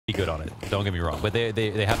good on it. Don't get me wrong. But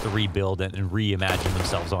they have to rebuild it and reimagine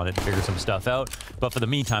themselves on it and figure some stuff out. But for the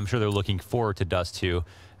meantime, I'm sure they're looking forward to Dust 2.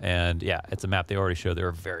 And yeah, it's a map they already showed they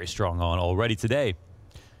were very strong on already today.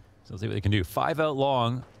 So let's see what they can do. 5 out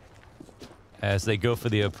long as they go for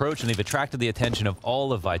the approach, and they've attracted the attention of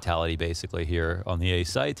all of Vitality basically here on the A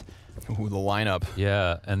site. Ooh, the lineup.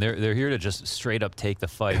 Yeah, and they're here to just straight up take the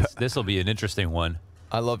fight. This will be an interesting one.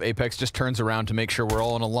 I love Apex just turns around to make sure we're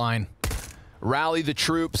all in a line. Rally the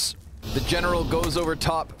troops. The general goes over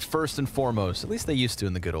top first and foremost. At least they used to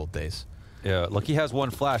in the good old days. Yeah, Lucky has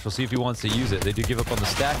one flash. We'll see if he wants to use it. They do give up on the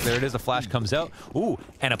stack. There it is. A flash comes out. Ooh,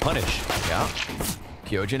 and a punish. Yeah.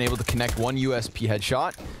 Kyojin able to connect one USP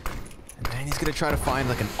headshot. And then he's going to try to find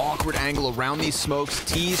like an awkward angle around these smokes.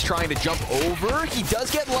 T's trying to jump over. He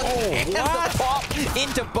does get lucky. Oh, and the pop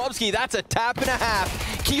into Bubsky. That's a tap and a half.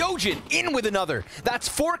 Kyojin in with another. That's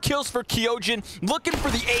 4 kills for Kyojin. Looking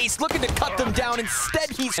for the ace, looking to cut them down.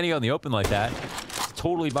 Instead, he's standing on the open like that. It's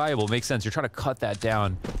totally viable. Makes sense. You're trying to cut that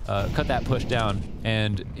down, cut that push down,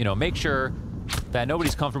 and make sure that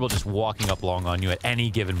nobody's comfortable just walking up long on you at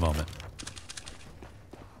any given moment.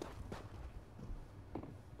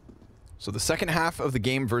 So the second half of the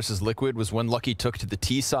game versus Liquid was when Lucky took to the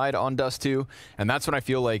T side on Dust 2, and that's when I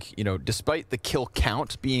feel like, despite the kill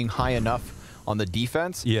count being high enough on the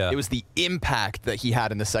defense, it was the impact that he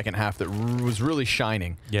had in the second half that was really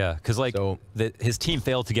shining. Yeah, because his team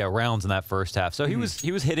failed to get rounds in that first half, so he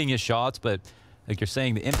was hitting his shots, but like you're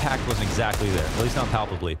saying, the impact wasn't exactly there, at least not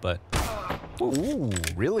palpably. But ooh,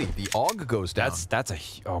 really? The AUG goes down.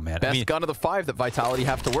 That's oh man, best gun of the 5 that Vitality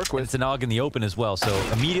have to work with. It's an AUG in the open as well, so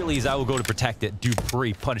immediately Zai will go to protect it.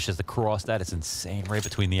 Dupree punishes the cross. That is insane, right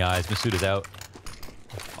between the eyes. Masuda's out.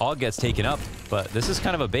 AUG gets taken up, but this is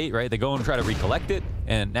kind of a bait, right? They go and try to recollect it,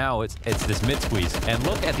 and now it's this mid squeeze. And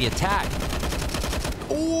look at the attack.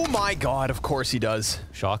 Oh my god, of course he does.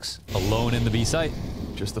 Shox alone in the B site.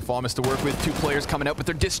 Just the Famas to work with. 2 players coming out, but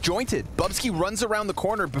they're disjointed. Bubsky runs around the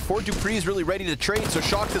corner before Dupree is really ready to trade, so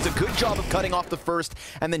Shox does a good job of cutting off the first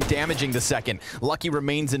and then damaging the second. Lucky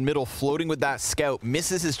remains in middle, floating with that scout,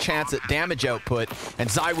 misses his chance at damage output, and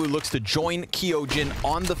Zaiwu looks to join Kyojin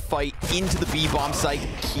on the fight into the B-bomb site.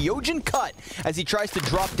 Kyojin cut as he tries to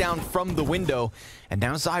drop down from the window, and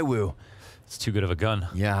now Zaiwu. It's too good of a gun.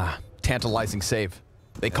 Yeah, tantalizing save.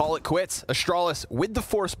 They call it quits. Astralis with the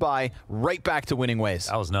force buy, right back to winning ways.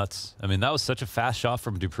 That was nuts. I mean, that was such a fast shot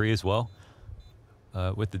from Dupree as well.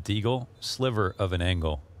 With the deagle, sliver of an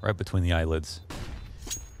angle right between the eyelids.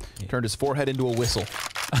 Turned his forehead into a whistle.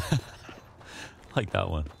 Like that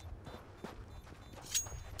one.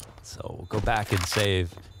 So we'll go back and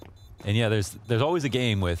save. And yeah, there's always a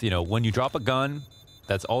game with, when you drop a gun,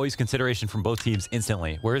 that's always consideration from both teams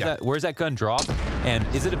instantly. Where's that gun drop? And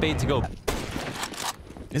is it a bait to go?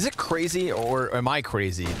 Is it crazy, or am I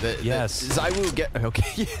crazy? Yes. That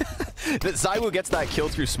Zaiwu gets that kill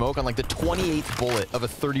through smoke on like the 28th bullet of a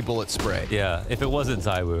 30-bullet spray. Yeah, if it wasn't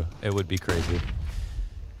Zaiwu, it would be crazy.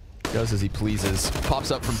 Does as he pleases. Pops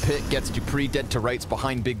up from pit, gets Dupree dead to rights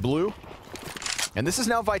behind Big Blue. And this is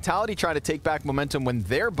now Vitality trying to take back momentum when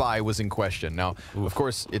their buy was in question. Now, of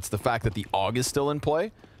course, it's the fact that the AUG is still in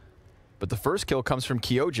play, but the first kill comes from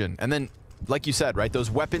Kyojin. And then, like you said, right, those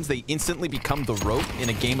weapons, they instantly become the rope in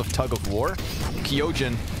a game of tug of war.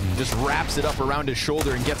 Kyojin just wraps it up around his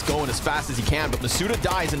shoulder and gets going as fast as he can, but Masuda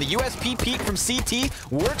dies, and the USP peek from CT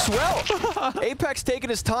works well. Apex taking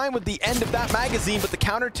his time with the end of that magazine, but the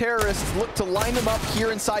counter-terrorists look to line them up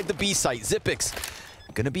here inside the B site. Xyp9x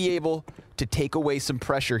gonna be able to take away some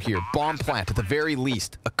pressure here. Bomb plant at the very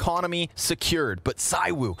least. Economy secured, but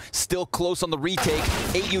Zaiwu still close on the retake.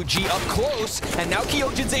 AUG up close, and now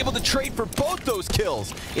Kyojin's able to trade for both those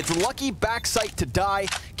kills. It's Lucky backside to die.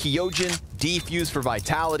 Kyojin defuse for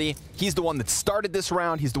Vitality. He's the one that started this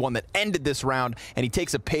round, he's the one that ended this round, and he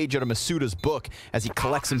takes a page out of Masuda's book as he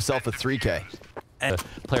collects himself a 3K.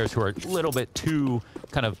 Players who are a little bit too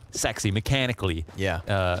kind of sexy mechanically,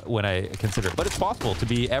 when I consider it. But it's possible to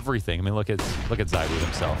be everything. I mean, look at Zaiwu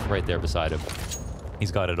himself right there beside him.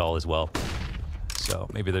 He's got it all as well. So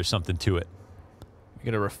maybe there's something to it. You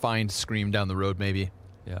get a refined scream down the road, maybe.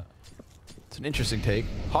 Yeah. It's an interesting take.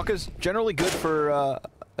 Hawka's generally good for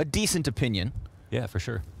a decent opinion. Yeah, for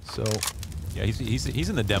sure. So, yeah, he's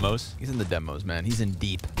in the demos. He's in the demos, man. He's in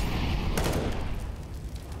deep.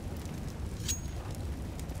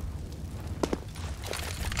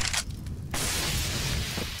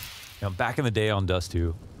 Back in the day on Dust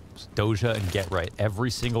 2, Doja and Get Right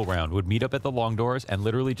every single round would meet up at the long doors and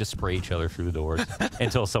literally just spray each other through the doors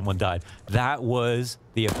until someone died. That was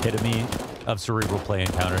the epitome of cerebral play in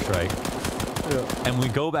Counter-Strike. Yeah. And we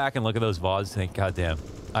go back and look at those VODs and think, God damn,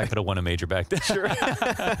 I could have won a major back then. Sure.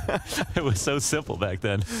 It was so simple back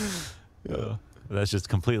then. That's just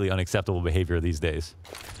completely unacceptable behavior these days.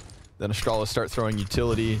 Then Astralis start throwing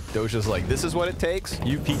utility. Doja's like, this is what it takes.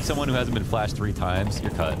 You peek someone who hasn't been flashed 3 times,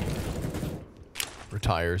 you're cut.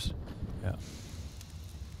 Retires. Yeah.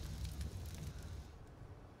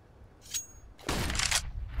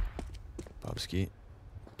 Bubsky.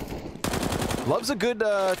 Loves a good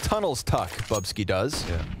tunnels tuck, Bubsky does.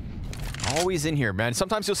 Yeah. Always in here, man.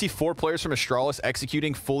 Sometimes you'll see 4 players from Astralis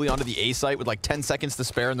executing fully onto the A site with like 10 seconds to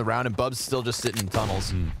spare in the round, and Bub's still just sitting in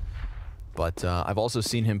tunnels. But I've also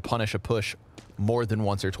seen him punish a push more than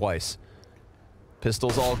once or twice.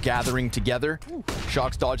 Pistols all gathering together.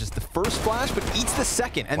 Shox dodges the first flash, but eats the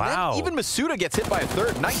second. And then even Masuda gets hit by a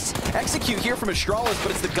third. Nice execute here from Astralis,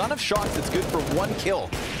 but it's the gun of Shox that's good for 1 kill.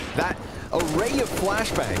 That array of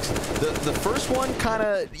flashbangs. The first one kind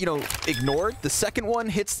of, you know, ignored. The second one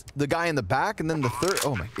hits the guy in the back, and then the third,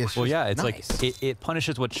 oh my, it's well, yeah, it's nice. like, it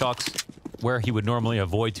punishes what Shox, where he would normally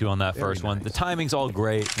avoid to on that first one. The timing's all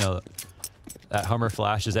great. You know, that Hummer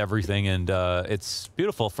flashes everything, and it's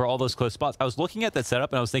beautiful for all those close spots. I was looking at that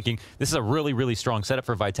setup, and I was thinking, this is a really, really strong setup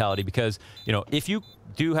for Vitality, because, you know, if you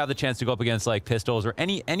do have the chance to go up against, like, pistols or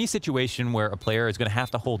any situation where a player is going to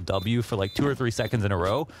have to hold W for, like, 2 or 3 seconds in a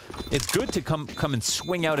row, it's good to come and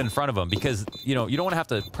swing out in front of them, because, you know, you don't want to have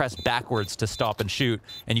to press backwards to stop and shoot,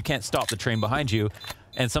 and you can't stop the train behind you.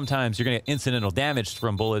 And sometimes you're going to get incidental damage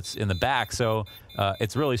from bullets in the back, so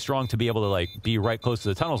it's really strong to be able to, like, be right close to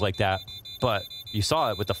the tunnels like that. But you saw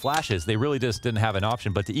it with the flashes. They really just didn't have an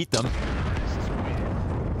option but to eat them.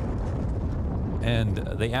 And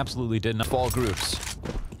they absolutely did not. Fall groups.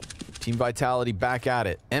 Team Vitality back at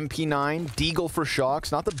it. MP9, Deagle for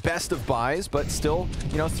Shox. Not the best of buys, but still,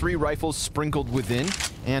 you know, 3 rifles sprinkled within,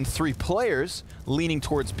 and 3 players leaning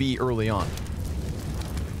towards B early on.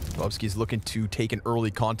 Bubsky's looking to take an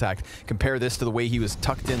early contact. Compare this to the way he was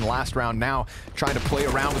tucked in last round. Now trying to play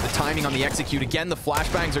around with the timing on the execute. Again, the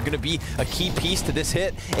flashbangs are going to be a key piece to this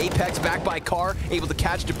hit. Apex back by Car, able to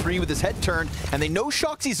catch Dupree with his head turned, and they know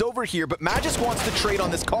Shoxy's over here, but Magis wants to trade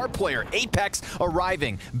on this Car player. Apex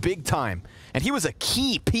arriving big time. And he was a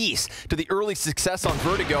key piece to the early success on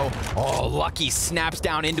Vertigo. Oh, Lucky snaps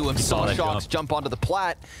down into him. Saw Shox jump onto the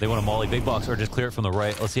plat. They want to molly big box or just clear it from the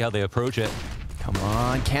right. Let's see how they approach it. Come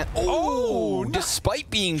on, can't. Oh, no. Despite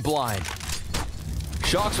being blind.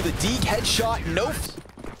 Shox with a deke headshot. Nope.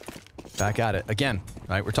 Back at it again. All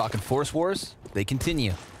right, we're talking Force Wars. They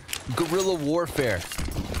continue. Guerrilla warfare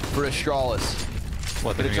for Astralis.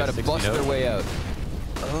 What, they're going to try to bust their way out.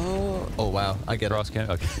 Oh, wow. I get it.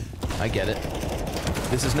 Okay. I get it.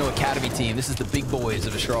 This is no academy team. This is the big boys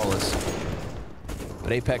of Astralis.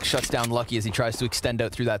 But Apex shuts down Lucky as he tries to extend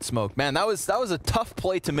out through that smoke. Man, that was a tough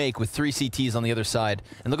play to make with 3 CTs on the other side.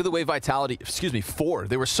 And look at the way Vitality, excuse me, 4.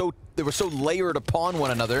 They were so layered upon one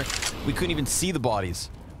another, we couldn't even see the bodies.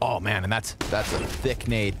 Oh man, and that's a thick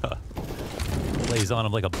nade. Lays on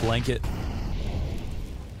him like a blanket.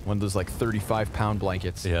 One of those like 35-pound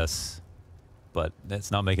blankets. Yes, but that's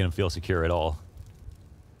not making him feel secure at all.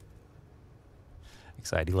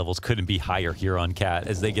 Anxiety levels couldn't be higher here on Cat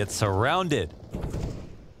as they get surrounded.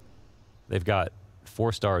 They've got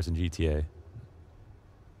 4 stars in GTA.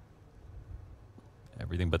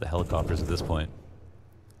 Everything but the helicopters at this point.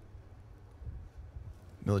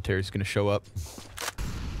 Military's going to show up.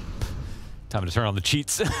 Time to turn on the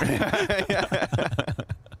cheats.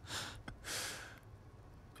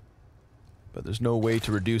 But there's no way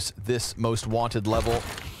to reduce this most wanted level.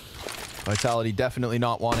 Vitality definitely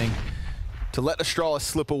not wanting to let Astralis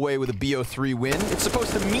slip away with a BO3 win. It's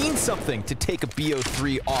supposed to mean something to take a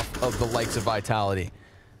BO3 off of the likes of Vitality.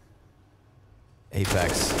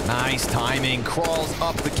 Apex, nice timing, crawls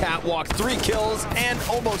up the catwalk, 3 kills, and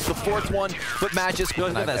almost the 4th one, but Magis...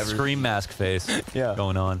 Look at that Scream mask face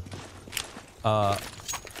going on.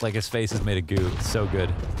 Like his face is made of goo. It's so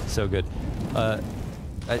good. So good.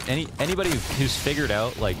 Anybody who's figured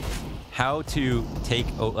out, like, how to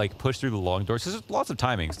push through the long doors, because there's lots of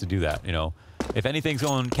timings to do that, you know. If anything's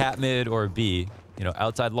going cat mid or B, you know,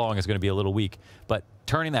 outside long is going to be a little weak. But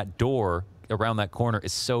turning that door around that corner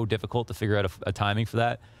is so difficult to figure out a timing for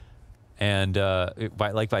that. And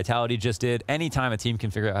like Vitality just did, anytime a team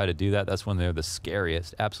can figure out how to do that, that's when they're the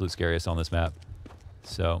scariest, absolute scariest on this map.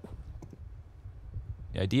 So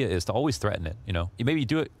the idea is to always threaten it, you know. You maybe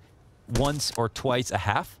do it once or twice a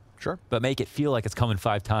half. Sure. But make it feel like it's coming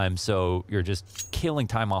 5 times, so you're just killing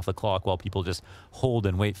time off the clock while people just hold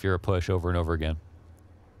and wait for your push over and over again.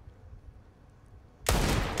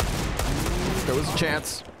 There was a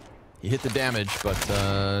chance. He hit the damage,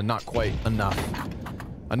 but not quite enough.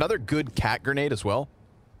 Another good cat grenade as well.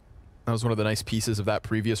 That was one of the nice pieces of that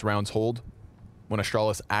previous round's hold, when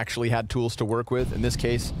Astralis actually had tools to work with. In this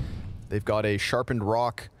case, they've got a sharpened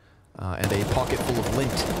rock and a pocket full of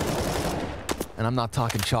lint. And I'm not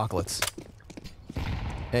talking chocolates.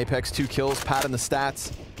 Apex, 2 kills, Pat in the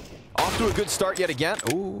stats. Off to a good start yet again.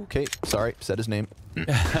 Ooh, okay, sorry, said his name.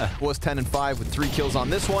 Was 10 and 5 with 3 kills on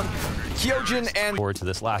this one. Kyojin and... Forward to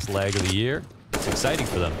this last leg of the year. It's exciting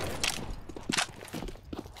for them.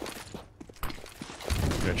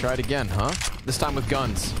 Gonna try it again, huh? This time with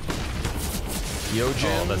guns.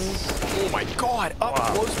 Kyojin. Oh my god, up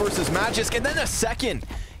close versus Magisk, and then a second.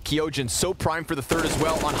 Kyojin so primed for the third as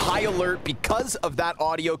well, on high alert because of that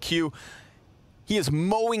audio cue. He is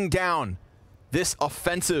mowing down this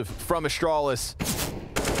offensive from Astralis.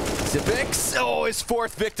 Xyp9x, oh, his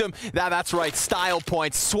 4th victim. That's right, style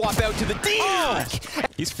points. Swap out to the D. Oh!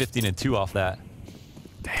 He's 15 and 2 off that.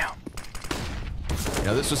 Damn. You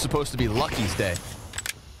know, this was supposed to be Lucky's day.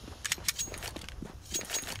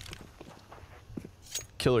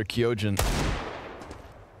 Killer Kyojin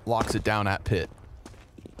locks it down at pit.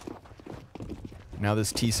 Now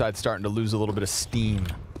this T side's starting to lose a little bit of steam.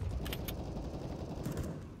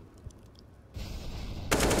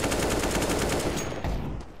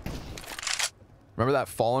 Remember that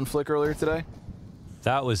fallen flick earlier today?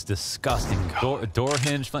 That was disgusting. Door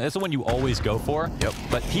hinge. That's the one you always go for. Yep.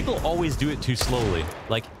 But people always do it too slowly.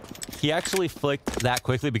 Like, he actually flicked that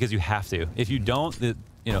quickly because you have to. If you don't,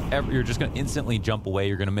 you know, you're just going to instantly jump away.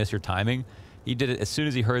 You're going to miss your timing. He did it as soon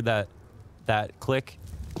as he heard that click.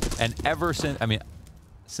 And ever since, I mean,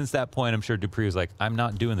 since that point, I'm sure Dupree was like, I'm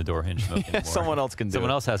not doing the door hinge smoke anymore. Someone else can do it.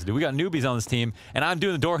 Someone else has to do it. We got newbies on this team, and I'm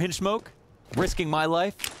doing the door hinge smoke, risking my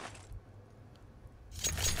life.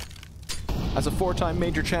 As a 4-time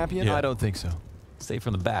major champion, Yeah. I don't think so. Stay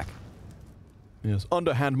from the back. Yes,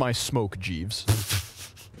 underhand my smoke, Jeeves.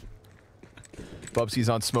 Bubsky's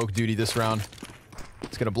on smoke duty this round.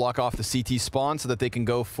 It's going to block off the CT spawn so that they can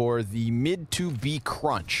go for the mid to B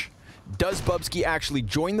crunch. Does Bubsky actually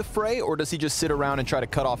join the fray, or does he just sit around and try to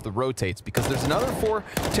cut off the rotates? Because there's another 4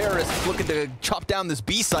 terrorists looking to chop down this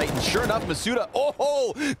B site, and sure enough, Masuda,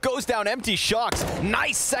 oh, goes down empty. Shocks.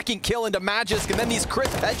 Nice second kill into Magisk, and then these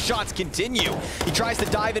crisp headshots continue. He tries to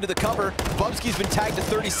dive into the cover. Bubsky's been tagged to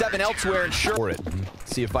 37 elsewhere, and sure.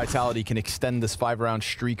 See if Vitality can extend this 5-round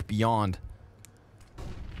streak beyond.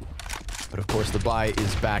 But of course, the buy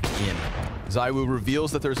is back in. ZywOo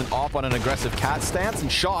reveals that there's an op on an aggressive cat stance,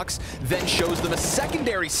 and Shocks then shows them a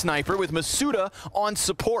secondary sniper with Masuda on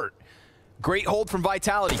support. Great hold from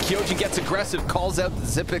Vitality. Kyojin gets aggressive, calls out that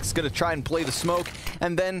Xyp9x gonna try and play the smoke,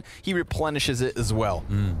 and then he replenishes it as well.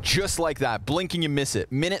 Just like that. Blink and you miss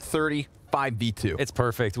it. Minute 30, 5v2. It's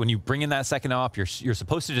perfect. When you bring in that second op, you're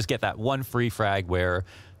supposed to just get that one free frag where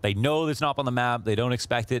they know there's an op on the map. They don't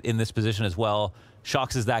expect it in this position as well.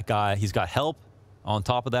 Shocks is that guy. He's got help on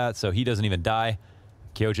top of that, so he doesn't even die.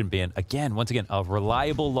 Kyojin being, once again, a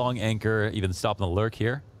reliable long anchor, even stopping the lurk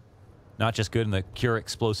here. Not just good in the pure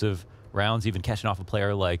explosive rounds, even catching off a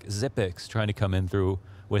player like Xyp9x trying to come in through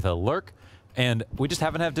with a lurk. And we just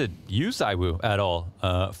haven't had to use ZywOo at all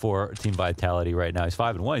for Team Vitality right now. He's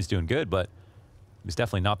 5-1. He's doing good, but he's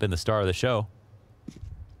definitely not been the star of the show.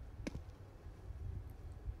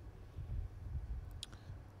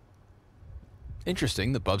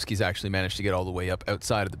 Interesting that Bubsky's actually managed to get all the way up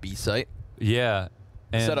outside of the B site. Yeah.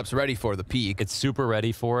 And setup's ready for the peak. It's super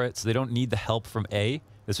ready for it, so they don't need the help from A.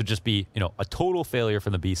 This would just be, you know, a total failure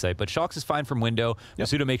from the B site. But Shocks is fine from window. Yep.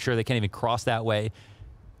 Masuda makes sure they can't even cross that way.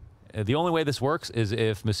 The only way this works is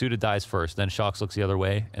if Masuda dies first, then Shocks looks the other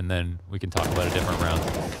way, and then we can talk about a different round.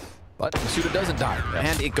 But Masuda doesn't die,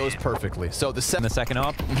 and it goes perfectly. So the second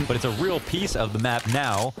op, but it's a real piece of the map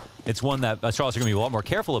now. It's one that Astralis are going to be a lot more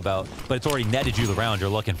careful about, but it's already netted you the round you're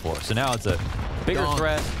looking for. So now it's a bigger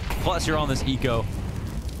threat, plus you're on this eco.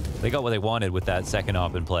 They got what they wanted with that second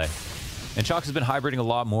op in play. And Shocks has been hybriding a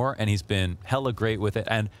lot more, and he's been hella great with it.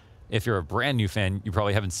 And if you're a brand new fan, you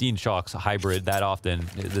probably haven't seen Shocks hybrid that often.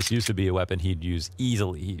 This used to be a weapon he'd use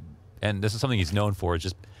easily. And this is something he's known for,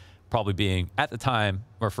 just probably being, at the time,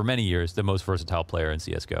 or for many years, the most versatile player in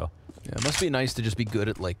CSGO. Yeah, it must be nice to just be good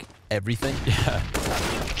at, like, everything. Yeah.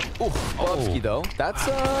 Ooh, Bubsky, though.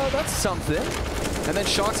 That's something. And then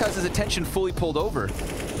Shocks has his attention fully pulled over.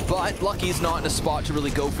 But Lucky's not in a spot to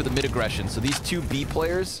really go for the mid-aggression. So these 2 B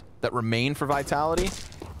players that remain for Vitality,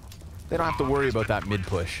 they don't have to worry about that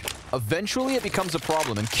mid-push. Eventually, it becomes a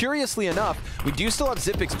problem. And curiously enough, we do still have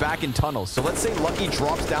Xyp9x back in tunnels. So let's say Lucky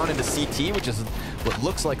drops down into CT, which is what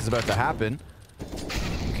looks like is about to happen.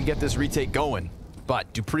 We can get this retake going.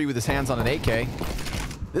 But Dupree with his hands on an AK.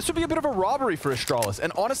 This would be a bit of a robbery for Astralis,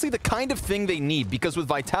 and honestly the kind of thing they need, because with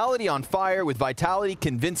Vitality on fire, with Vitality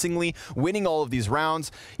convincingly winning all of these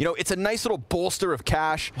rounds, you know, it's a nice little bolster of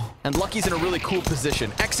cash, and Lucky's in a really cool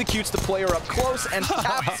position. Executes the player up close and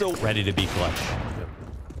taps so ready to be clutch.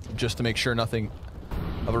 Just to make sure nothing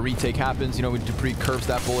of a retake happens. You know, when Dupree curves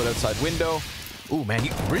that bullet outside window. Ooh, man,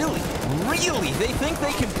 really? They think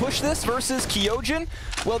they can push this versus Kyojin?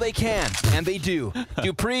 Well, they can, and they do.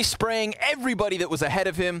 Dupree spraying everybody that was ahead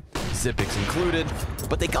of him, Zipix included,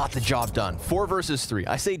 but they got the job done. 4 versus 3.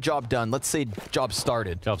 I say job done. Let's say job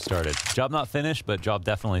started. Job started. Job not finished, but job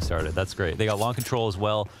definitely started. That's great. They got long control as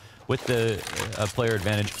well with the player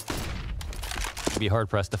advantage. It'd be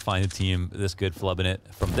hard-pressed to find a team this good flubbing it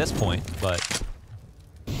from this point, but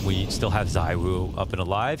we still have Zywoo up and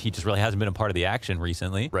alive. He just really hasn't been a part of the action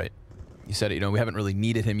recently. Right. You said it, you know, we haven't really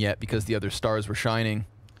needed him yet because the other stars were shining.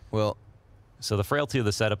 Well, so the frailty of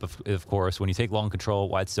the setup, of course, when you take long control,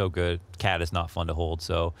 why it's so good, Cat is not fun to hold.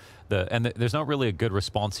 So there's not really a good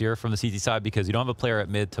response here from the CT side because you don't have a player at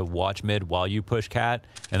mid to watch mid while you push Cat,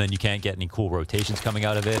 and then you can't get any cool rotations coming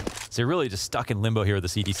out of it. So you're really just stuck in limbo here with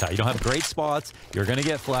the CT side. You don't have great spots, you're going to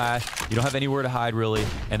get flashed, you don't have anywhere to hide really,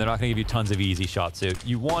 and they're not going to give you tons of easy shots. So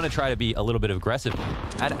you want to try to be a little bit aggressive.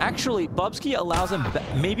 And actually, Bubsky allows him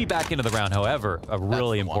maybe back into the round, however, a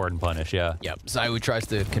really important punish, yeah. Yep, Zywoo tries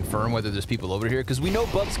to confirm whether there's people over here, because we know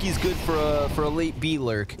Bubsky's good for a late B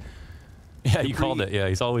lurk. Yeah, you called it. Yeah,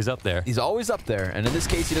 he's always up there. He's always up there, and in this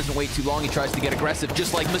case, he doesn't wait too long. He tries to get aggressive,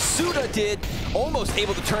 just like Masuda did. Almost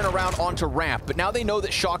able to turn around onto ramp, but now they know that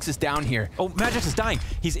Shox is down here. Oh, Magix is dying.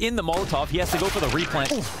 He's in the Molotov. He has to go for the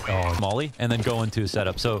replant. Oh, Molly, and then go into a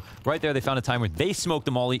setup. So right there, they found a time where they smoked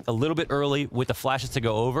the Molly a little bit early with the flashes to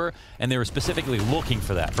go over, and they were specifically looking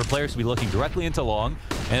for that, for players to be looking directly into long.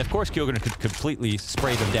 And of course, Kyogre could completely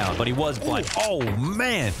spray them down, but he was blind. Oh,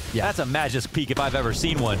 man. Yeah. That's a Magix peak if I've ever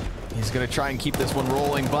seen one. He's going to try and keep this one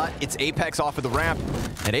rolling, but it's Apex off of the ramp.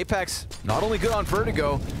 And Apex, not only good on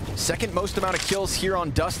Vertigo, second most amount of kills here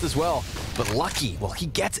on Dust as well. But Lucky, well, he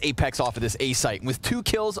gets Apex off of this A site. And with 2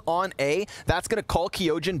 kills on A, that's going to call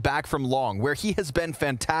Kyojin back from long, where he has been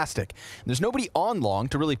fantastic. And there's nobody on long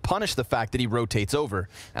to really punish the fact that he rotates over.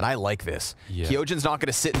 And I like this. Yeah. Kyojin's not going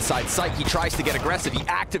to sit inside sight. He tries to get aggressive. He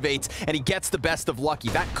activates, and he gets the best of Lucky.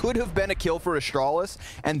 That could have been a kill for Astralis,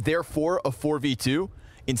 and therefore a 4v2.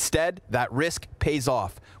 Instead, that risk pays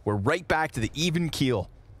off. We're right back to the even keel.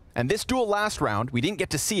 And this duel last round, we didn't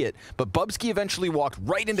get to see it, but Bubsky eventually walked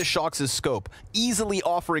right into Shox's scope, easily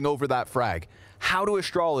offering over that frag. How do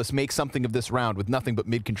Astralis make something of this round with nothing but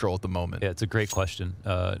mid-control at the moment? Yeah, it's a great question.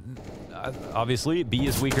 Obviously, B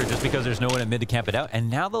is weaker just because there's no one at mid to camp it out,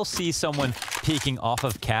 and now they'll see someone peeking off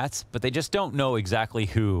of Cats, but they just don't know exactly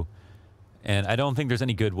who. And I don't think there's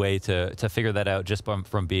any good way to figure that out just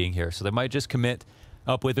from being here. So they might just commit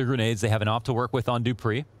up with the grenades. They have an op to work with on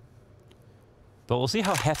Dupree. But we'll see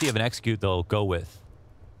how hefty of an execute they'll go with.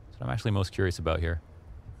 That's what I'm actually most curious about here.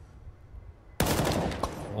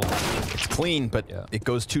 Oh, it's clean, but yeah, it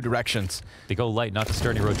goes 2 directions. They go light, not to stir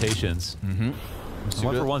any rotations. Mm-hmm.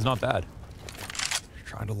 1-for-1's not bad.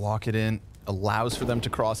 Trying to lock it in. Allows for them to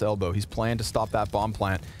cross elbow. He's planned to stop that bomb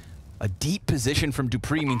plant. A deep position from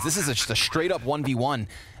Dupree means this is just a straight-up 1v1.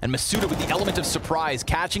 And Masuda with the element of surprise,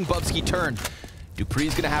 catching Bubsky turn.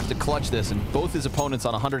 Dupree's going to have to clutch this, and both his opponents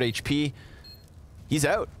on 100 HP. He's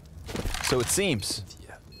out, so it seems.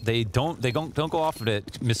 Yeah. They don't go off of it.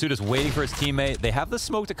 Masuda's waiting for his teammate. They have the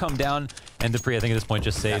smoke to come down, and Dupree, I think at this point,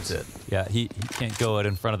 just saves it. Yeah, he can't go out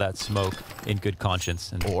in front of that smoke in good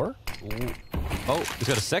conscience. And or? Oh, he's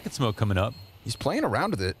got a second smoke coming up. He's playing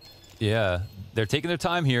around with it. Yeah, they're taking their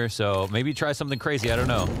time here, so maybe try something crazy. I don't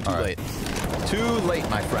know. Too late,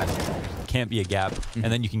 my friend. Can't be a gap, and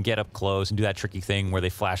then you can get up close and do that tricky thing where they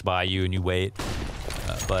flash by you and you wait.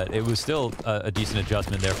 But it was still a decent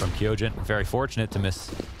adjustment there from Kyojin. Very fortunate to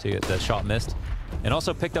get the shot missed, and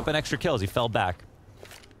also picked up an extra kill as he fell back.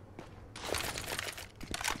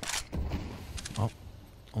 Oh,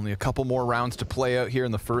 only a couple more rounds to play out here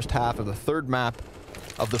in the first half of the 3rd map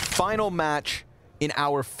of the final match in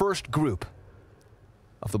our first group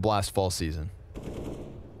of the Blast Fall season.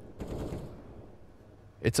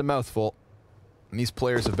 It's a mouthful, and these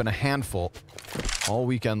players have been a handful all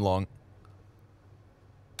weekend long.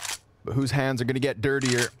 But whose hands are going to get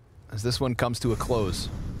dirtier as this one comes to a close?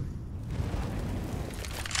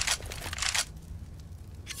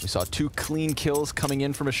 We saw 2 clean kills coming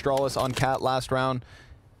in from Astralis on Cat last round.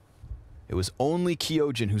 It was only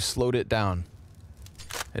Kyojin who slowed it down.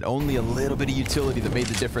 And only a little bit of utility that made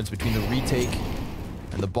the difference between the retake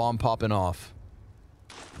and the bomb popping off.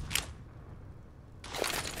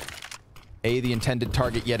 A, the intended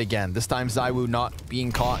target yet again. This time ZywOo not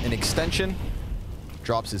being caught in extension.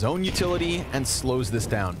 Drops his own utility and slows this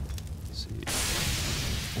down. Let's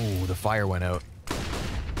see. Ooh, the fire went out.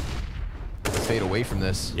 Fade away from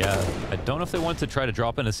this. Yeah, I don't know if they want to try to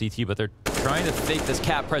drop in a CT, but they're trying to fake this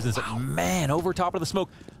cap presence. Man, over top of the smoke.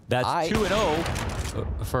 That's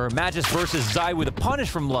 2-0 for Magis versus ZywOo. The punish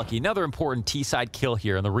from Lucky. Another important T-side kill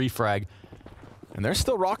here on the refrag. And they're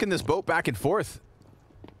still rocking this boat back and forth.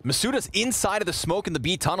 Masuda's inside of the smoke in the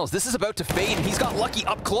B tunnels. This is about to fade, and he's got Lucky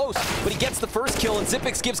up close, but he gets the first kill, and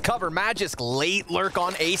Xyp9x gives cover. Magisk late lurk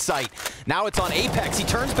on A site. Now it's on Apex. He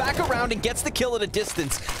turns back around and gets the kill at a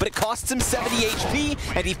distance, but it costs him 70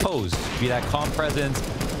 HP, and he posed. Be that calm presence,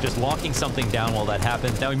 just locking something down while that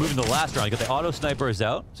happens. Now we move into the last round. You got the auto snipers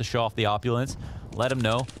out to show off the opulence. Let him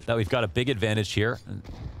know that we've got a big advantage here.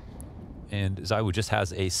 And ZywOo just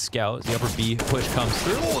has a scout. The upper B push comes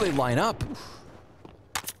through. Oh, they line up.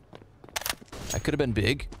 That could have been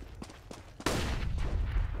big.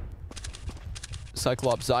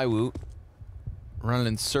 Cyclops ZywOo running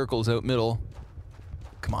in circles out middle.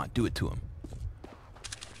 Come on, do it to him.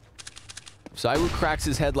 ZywOo cracks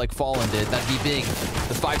his head like Fallen did. That'd be big.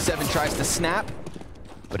 The 5-7 tries to snap,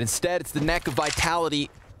 but instead it's the neck of Vitality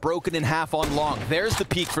broken in half on long. There's the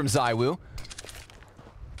peek from ZywOo.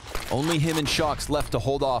 Only him and Shox left to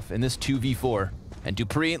hold off in this 2v4. And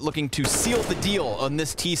dupreeh looking to seal the deal on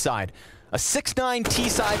this T side. A 6-9 T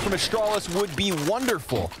side from Astralis would be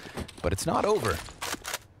wonderful, but it's not over.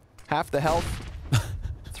 Half the health,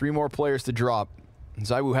 3 more players to drop.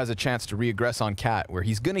 ZywOo has a chance to re-aggress on Cat, where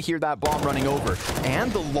he's gonna hear that bomb running over.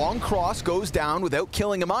 And the long cross goes down without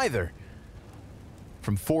killing him either.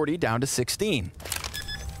 From 40 down to 16.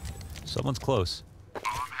 Someone's close. Bomb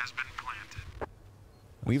has been planted.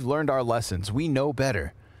 We've learned our lessons. We know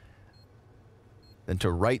better than to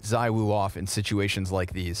write ZywOo off in situations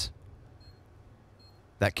like these.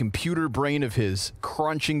 That computer brain of his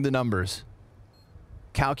crunching the numbers,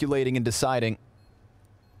 calculating and deciding.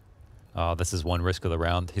 Oh, this is one risk of the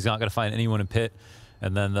round. He's not going to find anyone in pit.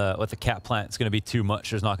 And then with the cat plant, it's going to be too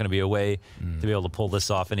much. There's not going to be a way to be able to pull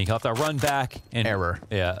this off. And he got that run back. And error.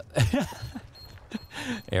 Yeah.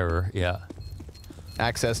 Error, yeah.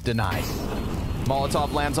 Access denied.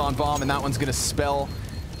 Molotov lands on bomb, and that one's going to spell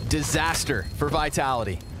disaster for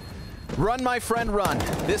Vitality. Run, my friend, run.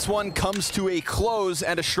 This one comes to a close,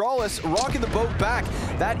 and Astralis rocking the boat back.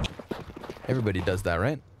 That everybody does that,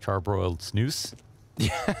 right? Charbroiled snooze?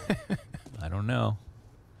 Yeah. I don't know.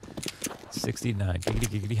 69.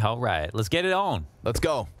 Giggity, giggity. All right, let's get it on. Let's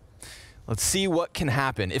go. Let's see what can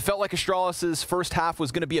happen. It felt like Astralis' first half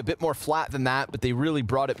was going to be a bit more flat than that, but they really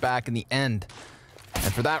brought it back in the end.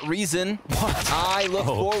 And for that reason, I look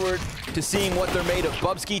forward to seeing what they're made of.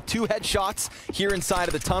 Bubsky, 2 headshots here inside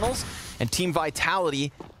of the tunnels, and Team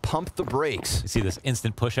Vitality pump the brakes. You see this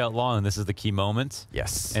instant push out long, and this is the key moment.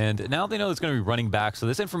 Yes. And now they know it's going to be running back, so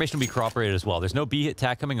this information will be corroborated as well. There's no B hit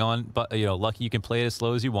tack coming on, but you know, Lucky, you can play it as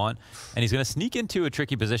slow as you want. And he's going to sneak into a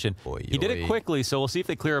tricky position. He did it quickly, so we'll see if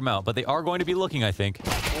they clear him out. But they are going to be looking, I think.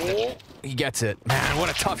 He gets it. Man, what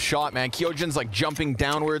a tough shot, man. Kyojin's like jumping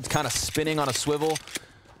downwards, kind of spinning on a swivel.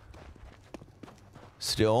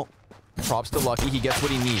 Still, props to Lucky. He gets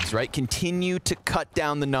what he needs, right? Continue to cut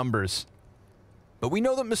down the numbers. But we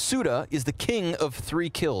know that Masuda is the king of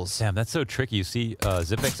 3 kills. Damn, that's so tricky. You see,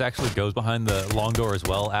 Xyp9x actually goes behind the long door as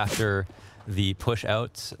well after the push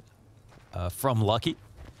out from Lucky.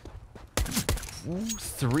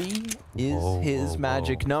 3 is his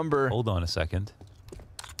magic number. Hold on a second.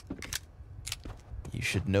 You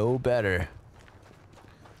should know better.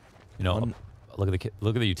 You know, look at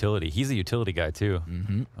the utility. He's a utility guy too.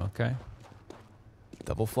 Mm-hmm. Okay.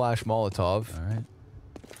 Double flash Molotov. All right.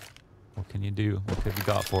 What can you do? What have you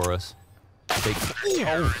got for us?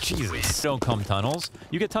 Oh, Jesus. Don't come tunnels.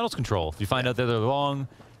 You get tunnels control. If you find out that they're long,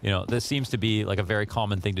 you know, this seems to be like a very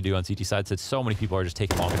common thing to do on CT sides, since so many people are just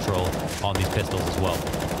taking long control on these pistols as well.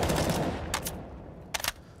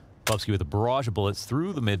 Bubsky with a barrage of bullets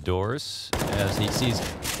through the mid doors as he sees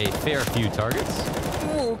a fair few targets.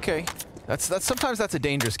 Oh, okay. Sometimes that's a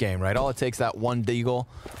dangerous game, right? All it takes that one deagle.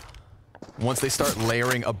 Once they start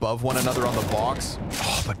layering above one another on the box.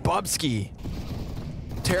 Oh, but Bubsky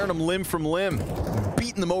tearing them limb from limb,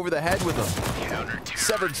 beating them over the head with them.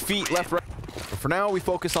 Severed feet, left, right. But for now, we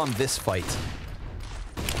focus on this fight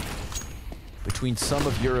between some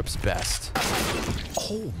of Europe's best.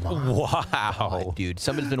 Oh my! Wow, God, dude!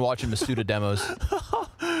 Somebody's been watching Masuda demos.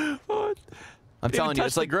 I'm telling you,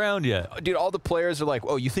 it's like ground yet, dude. All the players are like,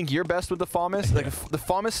 "Oh, you think you're best with the FAMAS?" Like the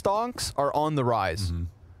FAMAS stonks are on the rise.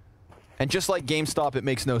 And just like GameStop, it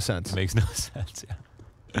makes no sense. It makes no sense.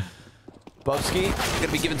 Yeah. Bubsky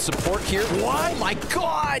gonna be given support here. What? Oh my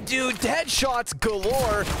god, dude! Headshots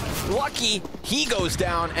galore. Lucky, he goes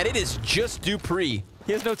down, and it is just Dupree.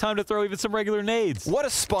 He has no time to throw even some regular nades. What a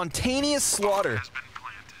spontaneous slaughter. Has been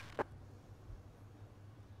planted.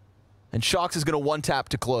 And Shox is gonna one-tap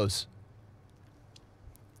to close.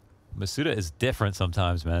 Masuda is different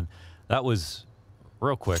sometimes, man. That was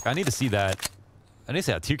real quick. I need to see that. I need to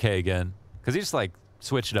see that 2K again. Because he just, like,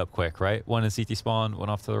 switched it up quick, right? One in CT spawn, one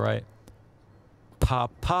off to the right.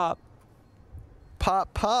 Pop, pop.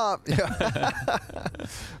 Pop, pop. Yeah.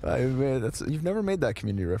 You've never made that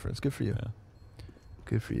community reference. Good for you. Yeah.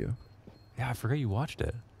 Good for you. Yeah, I forgot you watched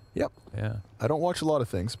it. Yep. Yeah. I don't watch a lot of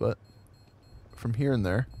things, but from here and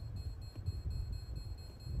there.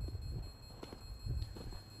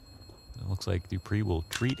 It looks like Dupree will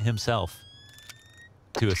treat himself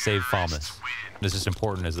to a save Famas. This is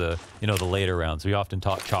important as the the later rounds. We often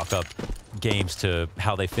chalk up games to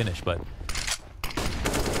how they finish, but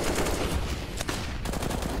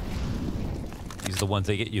these are the ones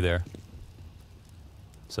that get you there.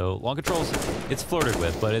 So long controls, it's flirted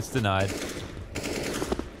with, but it's denied. I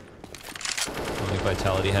think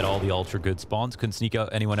Vitality had all the ultra good spawns, couldn't sneak out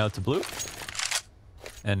anyone out to blue.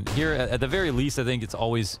 And here, at the very least, I think it's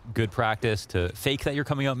always good practice to fake that you're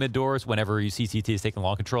coming out mid-doors whenever you see CT is taking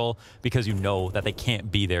long control, because you know that they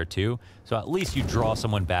can't be there too. So at least you draw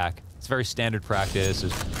someone back. It's very standard practice.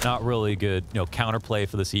 There's not really good counterplay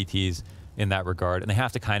for the CTs in that regard, and they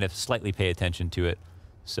have to kind of slightly pay attention to it.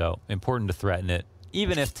 So important to threaten it,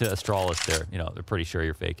 even if to Astralis they're pretty sure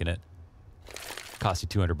you're faking it. Cost you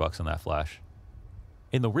 200 bucks on that flash.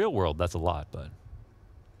 In the real world, that's a lot, but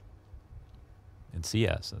in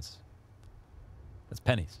CS, that's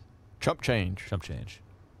pennies. Chump change. Chump change.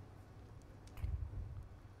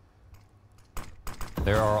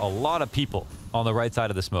 There are a lot of people on the right side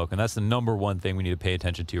of the smoke, and that's the #1 thing we need to pay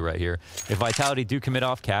attention to right here. If Vitality do commit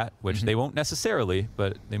off Cat, which they won't necessarily,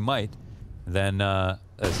 but they might, then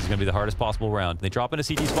this is going to be the hardest possible round. They drop into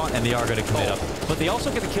CT spot, and they are going to commit up. But they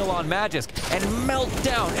also get the kill on Magisk and melt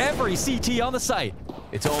down every CT on the site.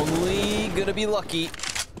 It's only going to be Lucky.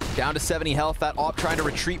 Down to 70 health. That op trying to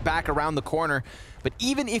retreat back around the corner. But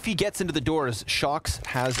even if he gets into the doors, Shox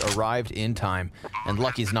has arrived in time. And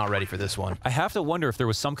Lucky's not ready for this one. I have to wonder if there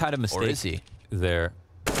was some kind of mistake Or is he? there.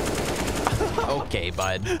 Okay,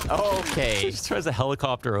 bud. Okay. He just tries to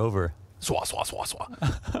helicopter over. Swat, swat, swat,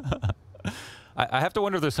 swat. I have to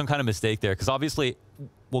wonder if there's some kind of mistake there, because obviously,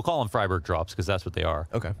 we'll call them Freiburg drops, because that's what they are.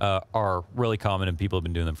 Okay. Are really common, and people have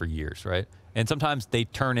been doing them for years, right? And sometimes they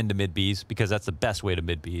turn into mid-Bs, because that's the best way to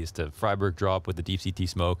mid-B, is to Freiburg drop with the deep CT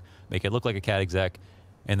smoke, make it look like a cat exec,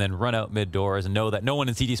 and then run out mid-doors and know that no one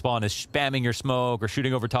in CT spawn is spamming your smoke or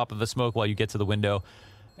shooting over top of a smoke while you get to the window.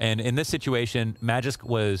 And in this situation, Magisk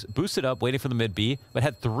was boosted up, waiting for the mid-B, but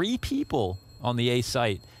had 3 people on the A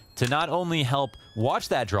site to not only help watch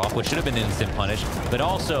that drop, which should have been an instant punish, but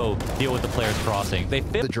also deal with the players crossing. They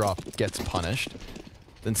fit The drop gets punished.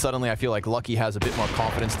 Then suddenly I feel like Lucky has a bit more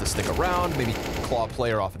confidence to stick around, maybe claw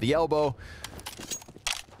player off at the elbow.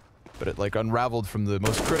 But it like unraveled from the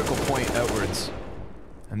most critical point outwards.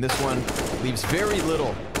 And this one leaves very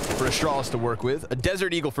little for Astralis to work with. A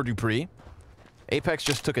Desert Eagle for Dupree. Apex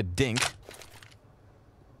just took a dink.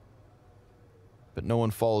 But no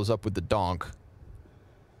one follows up with the donk.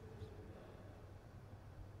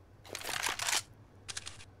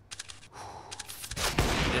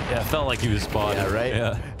 Yeah, it felt like he was spotted. Yeah, right?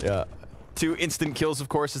 Yeah. Yeah. 2 instant kills, of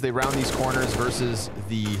course, as they round these corners versus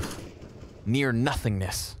the near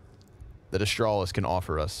nothingness that Astralis can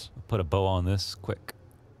offer us. Put a bow on this quick.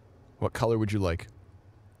 What color would you like?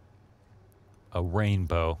 A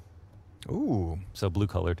rainbow. Ooh, So blue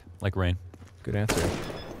colored, like rain. good answer.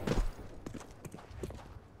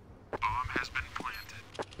 Bomb has been planted.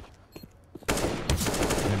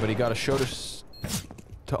 Anybody got a show to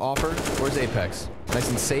offer? Where's Apex? Nice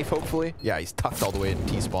and safe, hopefully? Yeah, he's tucked all the way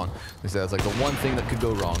into T-spawn. That's like the one thing that could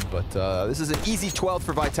go wrong, but this is an easy 12th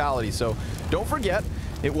for Vitality, so don't forget,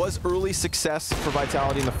 it was early success for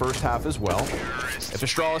Vitality in the first half as well. If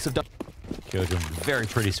Astralis have done... Kyojin, very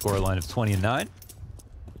pretty scoreline of 20-9.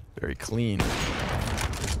 Very clean.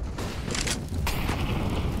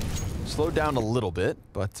 Slowed down a little bit,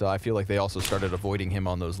 but I feel like they also started avoiding him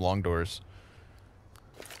on those long doors.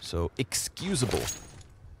 So, excusable.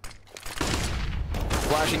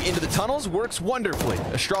 Flashing into the tunnels works wonderfully.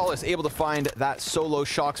 Astralis able to find that solo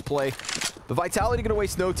Shox play. The Vitality gonna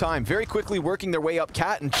waste no time. Very quickly working their way up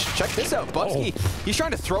Cat, and check this out. Bubsky, he's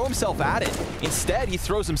trying to throw himself at it. Instead, he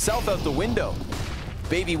throws himself out the window.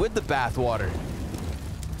 Baby with the bathwater.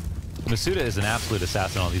 Masuda is an absolute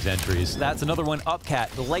assassin on these entries. That's another one up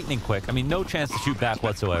Cat, the lightning quick. I mean, no chance to shoot back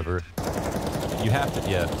whatsoever. You have to,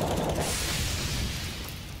 yeah.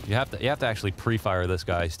 You have to actually pre-fire this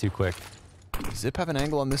guy. He's too quick. Zip have an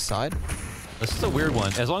angle on this side? This is a weird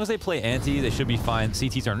one. As long as they play anti, they should be fine.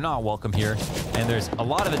 CTs are not welcome here. And there's a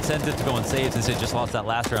lot of incentive to go and save since they just lost that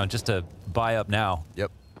last round just to buy up now.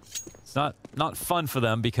 Yep. It's not fun for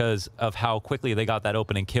them because of how quickly they got that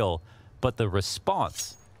opening kill. But the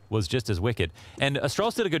response was just as wicked. And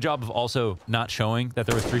Astralis did a good job of also not showing that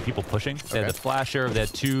there was 3 people pushing. They had the flasher, they had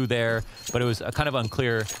 2 there, but it was kind of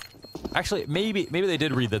unclear. Actually, maybe they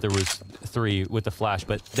did read that there was 3 with the flash,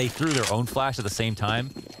 but they threw their own flash at the same time,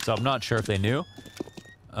 so I'm not sure if they knew.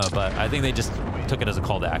 But I think they just took it as a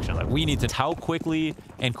call to action. Like, we need to how quickly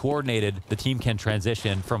and coordinated the team can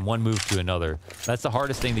transition from one move to another. That's the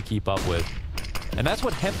hardest thing to keep up with. And that's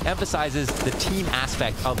what emphasizes the team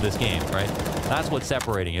aspect of this game, right? That's what's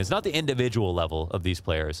separating. It's not the individual level of these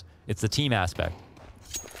players. It's the team aspect.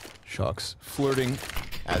 Shox flirting,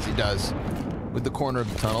 as he does, with the corner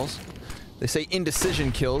of the tunnels. They say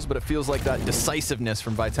indecision kills, but it feels like that decisiveness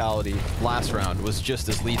from Vitality last round was just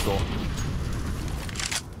as lethal.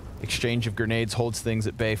 Exchange of grenades holds things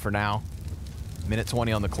at bay for now. Minute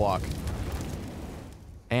 20 on the clock.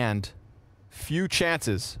 And few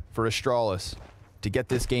chances for Astralis to get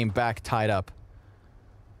this game back tied up.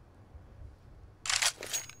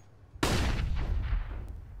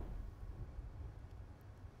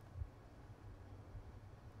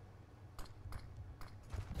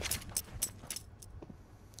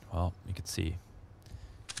 Well, you can see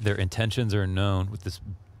their intentions are known with this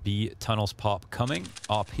B tunnels pop coming.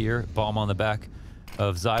 Up here, bomb on the back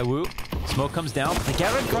of ZywOo. Smoke comes down, but they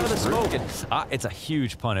get in front of the smoke, and it's a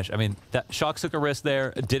huge punish. I mean, that Shox took a risk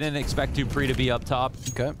there. Didn't expect Dupree to be up top.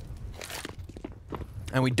 Okay.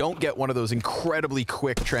 And we don't get one of those incredibly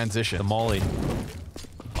quick transitions. The molly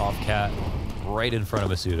off cat right in front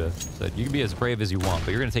of Masuda. So you can be as brave as you want,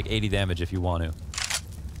 but you're going to take 80 damage if you want to.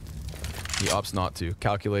 He opts not to.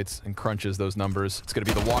 Calculates and crunches those numbers. It's going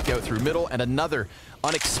to be the walkout through middle and another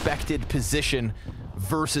unexpected position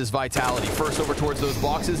versus Vitality. First over towards those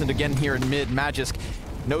boxes, and again here in mid, Magisk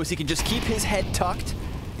knows he can just keep his head tucked.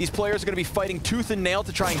 These players are going to be fighting tooth and nail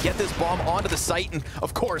to try and get this bomb onto the site, and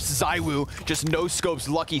of course ZywOo just no-scopes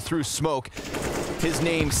Lucky through smoke. His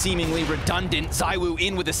name seemingly redundant. ZywOo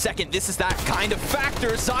in with a second. This is that kind of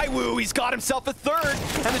factor. ZywOo, he's got himself a third,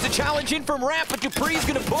 and there's a challenge in from ramp, but Dupree's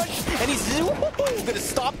going to push, and he's going to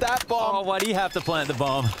stop that bomb. Oh, why do you have to plant the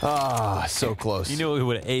bomb? Ah, so close. You knew he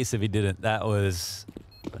would ace if he didn't. That was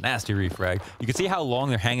a nasty refrag. You can see how long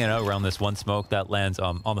they're hanging out around this one smoke that lands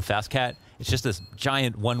on the fast cat. It's just this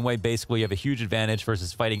giant one-way. Basically, you have a huge advantage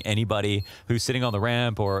versus fighting anybody who's sitting on the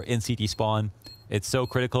ramp or in CT spawn. It's so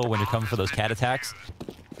critical when you're coming for those cat attacks.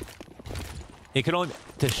 It could only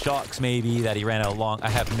to Shox maybe that he ran out long. I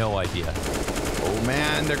have no idea. Oh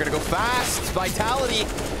man, they're gonna go fast. Vitality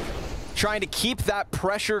trying to keep that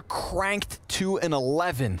pressure cranked to an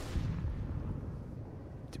 11.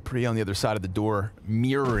 Dupree on the other side of the door,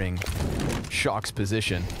 mirroring Shox's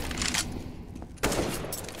position.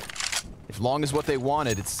 As long as what they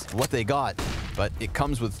wanted, it's what they got. But it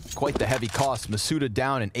comes with quite the heavy cost. Masuda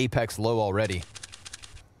down and Apex low already.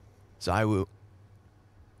 ZywOo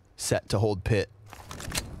set to hold pit.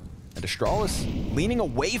 And Astralis leaning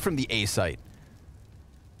away from the A site.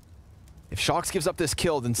 If Shox gives up this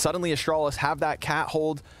kill, then suddenly Astralis have that cat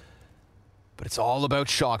hold. But it's all about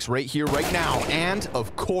Shox right here, right now. And,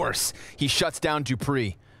 of course, he shuts down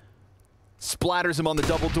Dupree. Splatters him on the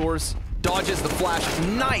double doors. Dodges the flash.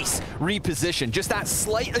 Nice reposition. Just that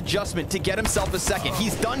slight adjustment to get himself a second.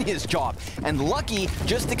 He's done his job. And Lucky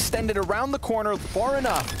just extended around the corner far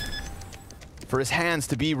enough for his hands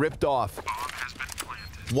to be ripped off.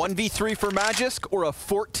 1v3 for Magisk or a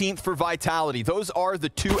 14th for Vitality. Those are the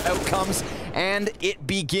two outcomes, and it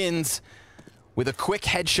begins with a quick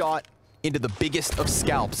headshot into the biggest of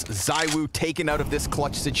scalps. ZywOo taken out of this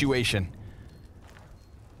clutch situation.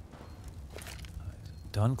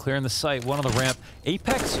 Done clearing the site, one on the ramp.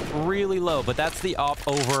 Apex really low, but that's the op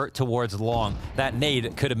over towards long. That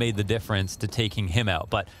nade could have made the difference to taking him out,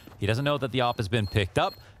 but he doesn't know that the op has been picked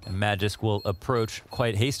up, and Magisk will approach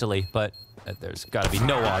quite hastily, but there's got to be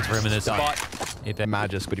no odds for him in this spot. Apex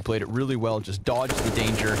Magisk, but he played it really well, just dodged the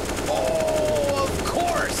danger. Oh, of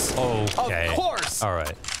course! Okay. Of course! All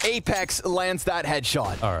right. Apex lands that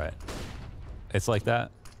headshot. All right. It's like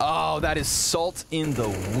that? Oh, that is salt in the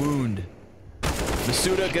wound.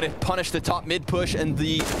 Masuda gonna punish the top mid push, and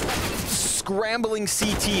the scrambling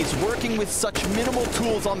CTs working with such minimal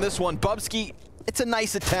tools on this one. Bubsky, it's a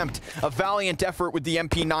nice attempt. A valiant effort with the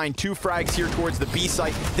MP9. 2 frags here towards the B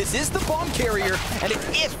site. This is the bomb carrier, and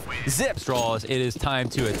if Zip Astralis, it is time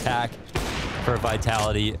to attack for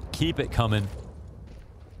Vitality. Keep it coming.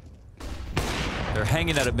 They're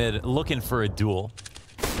hanging out at mid, looking for a duel.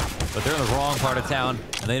 But they're in the wrong part of town,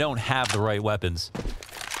 and they don't have the right weapons.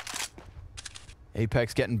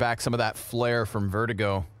 Apex getting back some of that flair from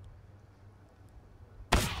Vertigo.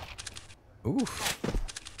 Oof.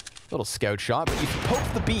 Little scout shot, but you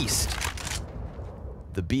poke the beast.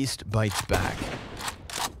 The beast bites back.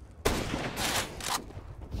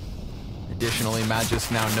 Additionally,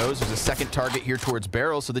 Magisk now knows there's a second target here towards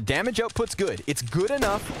Barrel, so the damage output's good. It's good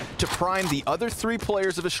enough to prime the other 3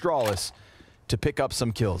 players of Astralis to pick up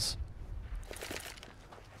some kills.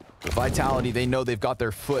 Vitality, they know they've got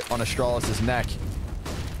their foot on Astralis' neck.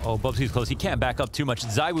 Oh, Bubsky's close. He can't back up too much.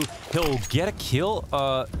 Zywoo, he'll get a kill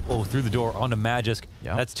through the door onto Magisk.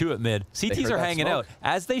 Yep. That's 2 at mid. CTs are hanging out,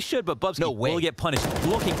 as they should, but Bubsky will get punished.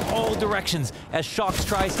 Looking all directions as Shox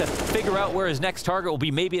tries to figure out where his next target will be.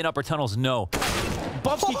 Maybe in upper tunnels. No.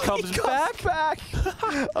 Bubsky comes back.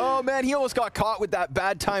 Oh, man, he almost got caught with that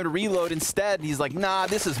bad time to reload. Instead, he's like, nah,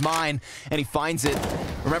 this is mine, and he finds it.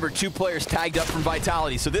 Remember, 2 players tagged up from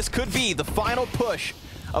Vitality, so this could be the final push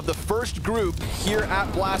of the first group here at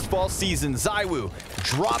Blastfall season. Zywoo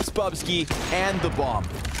drops Bubsky and the bomb.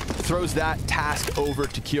 Throws that task over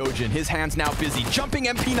to Kyojin. His hand's now busy. Jumping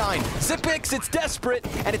MP9. Zipix, it's desperate,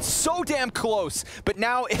 and it's so damn close. But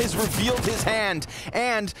now it has revealed his hand.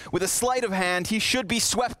 And with a sleight of hand, he should be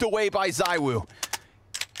swept away by Zywoo.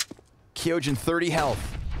 Kyojin, 30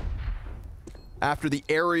 health. After the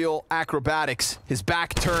aerial acrobatics, his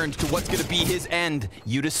back turned to what's going to be his end.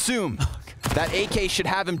 You'd assume that AK should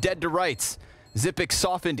have him dead to rights. Zipix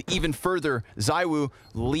softened even further. Zywoo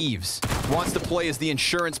leaves. Wants to play as the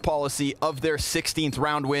insurance policy of their 16th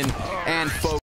round win and focus.